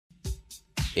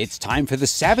It's time for the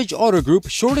Savage Auto Group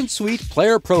Short and Sweet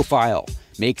Player Profile.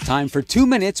 Make time for 2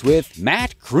 minutes with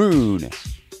Matt KROON.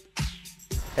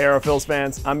 Hey, our Phils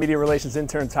fans. I'm Media Relations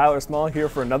Intern Tyler Small here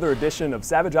for another edition of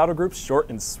Savage Auto Group's Short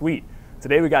and Sweet.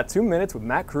 Today we got 2 minutes with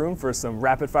Matt KROON for some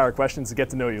rapid fire questions to get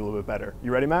to know you a little bit better.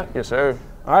 You ready, Matt? Yes, sir.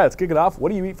 All right, let's kick it off.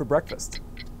 What do you eat for breakfast?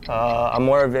 I'm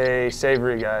more of a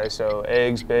savory guy, so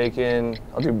eggs, bacon,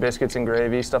 I'll do biscuits and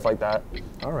gravy, stuff like that.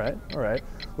 All right.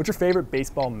 What's your favorite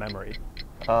baseball memory?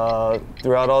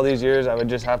 Throughout all these years, I would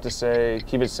just have to say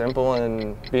keep it simple,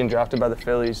 and being drafted by the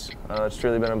Phillies. It's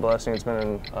truly been a blessing. It's been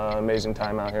an amazing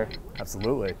time out here.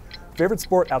 Absolutely. Favorite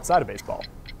sport outside of baseball?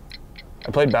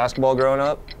 I played basketball growing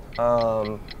up,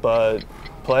 but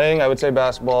playing, I would say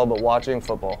basketball, but watching,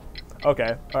 football.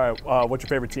 Okay, all right. What's your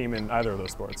favorite team in either of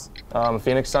those sports? I'm a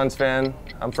Phoenix Suns fan.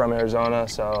 I'm from Arizona,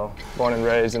 so born and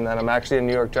raised, and then I'm actually a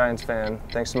New York Giants fan,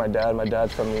 thanks to my dad. My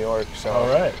dad's from New York, so all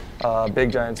right.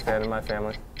 Big Giants fan in my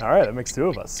family. All right, that makes two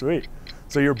of us. Sweet.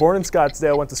 So you were born in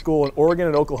Scottsdale, went to school in Oregon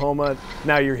and Oklahoma.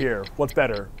 Now you're here. What's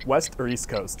better, West or East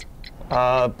Coast?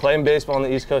 Playing baseball on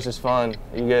the East Coast is fun.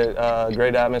 You get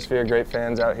great atmosphere, great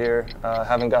fans out here.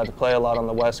 Haven't got to play a lot on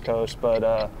the West Coast,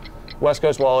 but West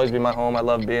Coast will always be my home. I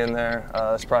love being there.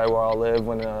 That's probably where I'll live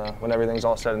when everything's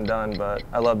all said and done, but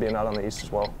I love being out on the East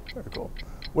as well. Very cool.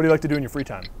 What do you like to do in your free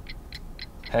time?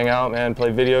 Hang out, man,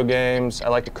 play video games. I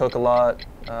like to cook a lot,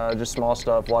 just small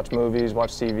stuff, watch movies,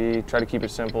 watch TV, try to keep it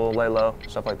simple, lay low,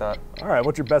 stuff like that. All right,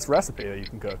 what's your best recipe that you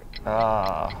can cook?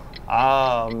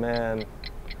 Man.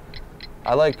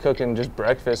 I like cooking just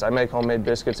breakfast. I make homemade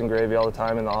biscuits and gravy all the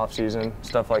time in the off season,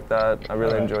 stuff like that. I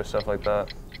really enjoy stuff like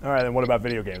that. All right, and what about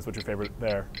video games? What's your favorite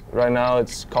there? Right now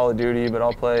it's Call of Duty, but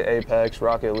I'll play Apex,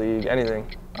 Rocket League,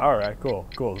 anything. All right, cool.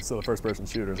 So the first person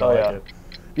shooters, I like it.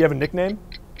 Do you have a nickname?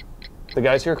 The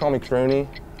guys here call me Kroony,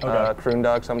 Okay. Kroon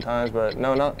Dog sometimes, but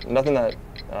no, nothing that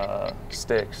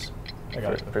sticks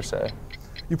per se.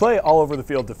 You play all over the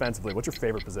field defensively. What's your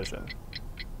favorite position?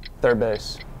 Third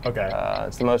base. Okay.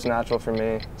 It's the most natural for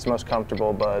me. It's the most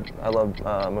comfortable, but I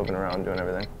love moving around, doing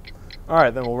everything. All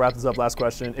right, then we'll wrap this up. Last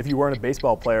question. If you weren't a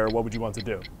baseball player, what would you want to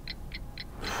do?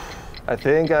 I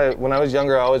think when I was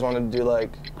younger, I always wanted to do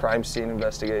like crime scene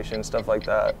investigation, stuff like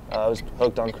that. I was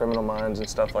hooked on Criminal Minds and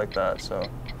stuff like that, so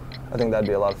I think that'd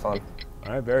be a lot of fun.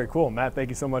 All right, very cool. Matt, thank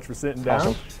you so much for sitting down.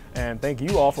 Awesome. And thank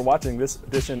you all for watching this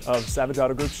edition of Savage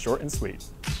Auto Group's Short and Sweet.